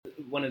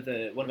one of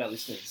our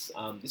listeners.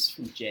 This is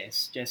from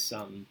Jess. Jess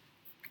on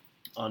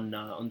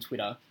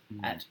Twitter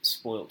at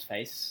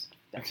spoiltface.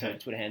 That's her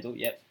Twitter handle.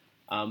 Yep.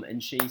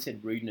 And she said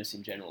rudeness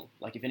in general.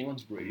 Like if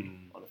anyone's rude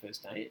on a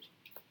first date,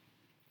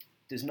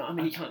 there's not. I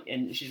mean, you can't.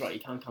 And she's right. You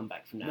can't come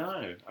back from that.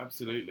 No,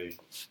 absolutely.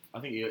 I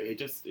think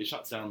it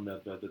shuts down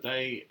the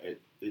day.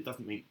 It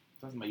doesn't make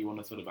you want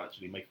to sort of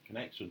actually make a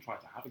connection, try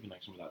to have a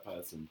connection with that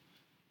person.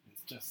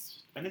 It's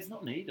just, and it's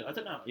not needed. I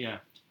don't know. Yeah.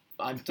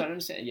 I don't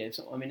understand. Yeah,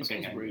 I mean, it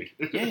sounds rude.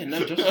 Angry. Yeah, no,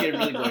 Josh is getting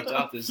really worked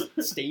up. There's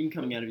steam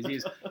coming out of his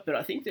ears. But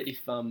I think that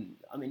if, I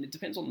mean, it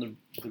depends on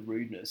the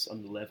rudeness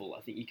on the level.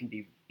 I think you can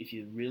be, if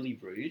you're really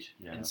rude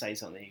and say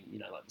something,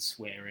 like the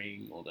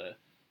swearing or the,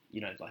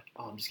 like,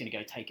 oh, I'm just going to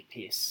go take a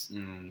piss.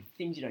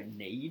 Things you don't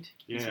need.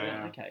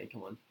 Yeah. Like, okay,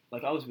 come on.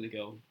 Like, I was with a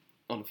girl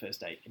on a first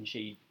date and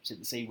she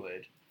said the C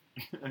word.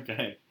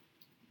 Okay.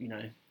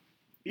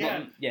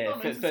 Yeah.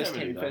 First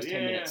 10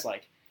 minutes,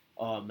 like,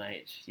 oh,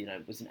 mate,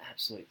 it was an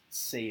absolute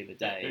sea of a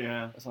day.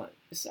 Yeah. I was like,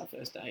 this is our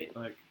first date.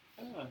 Like,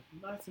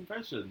 nice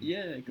impression.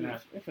 Yeah, good. Yeah.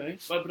 Okay.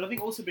 But I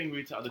think also being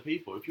rude to other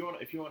people. If you're on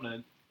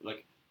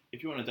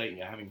a date and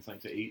you're having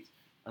something to eat,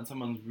 and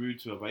someone's rude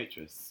to a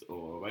waitress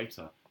or a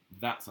waiter,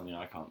 that's something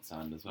I can't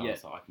stand as well. Yeah.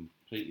 So I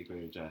completely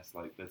agree with Jess.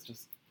 Like, there's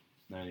just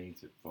no need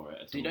for it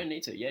at all. You don't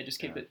need to. Yeah, just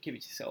keep it to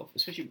yourself.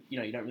 Especially,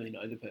 you don't really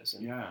know the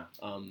person. Yeah.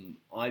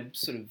 I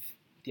sort of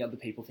the other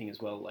people thing as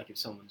well. Like if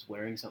someone's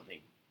wearing something.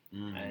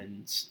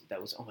 And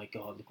that was, oh my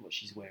God, look what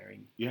she's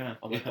wearing. Yeah.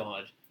 Oh my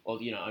God. Or,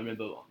 I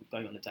remember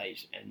going on a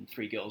date and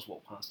 3 girls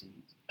walked past in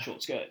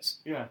short skirts.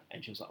 Yeah.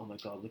 And she was like, oh my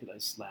God, look at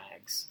those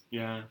slags.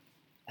 Yeah.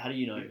 How do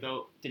you know?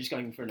 They're just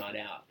going for a night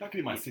out. That could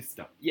be my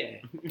sister. Yeah.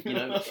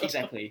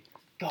 Exactly.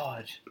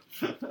 God.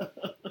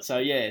 So,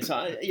 I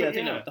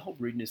think the whole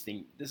rudeness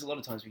thing, there's a lot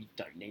of times where you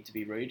don't need to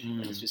be rude.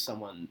 And it's just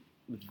someone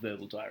with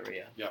verbal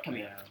diarrhea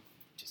coming out,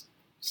 just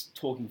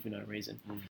talking for no reason.